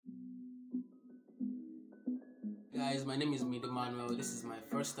Guys, my name is Mido Manuel. This is my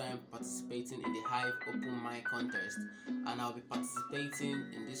first time participating in the Hive Open Mic contest, and I'll be participating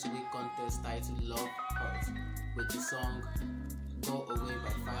in this week contest titled Love Hurt with the song Go Away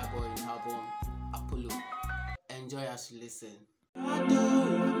by Fireboy in album Apollo. Enjoy as you listen. I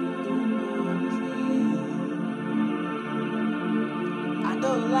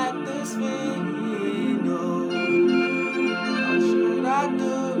don't like this feeling, no. What should I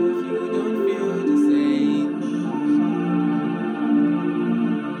do if you don't feel the same?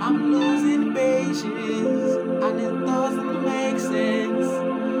 I'm losing patience, and it doesn't make sense.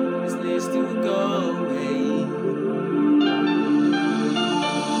 This needs to go away.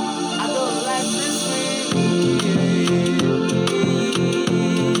 I don't like this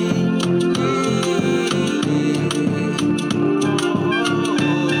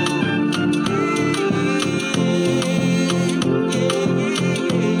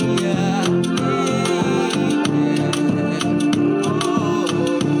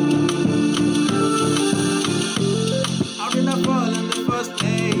How did I fall in the first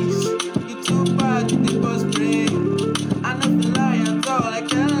place? You too bad, you did bust me.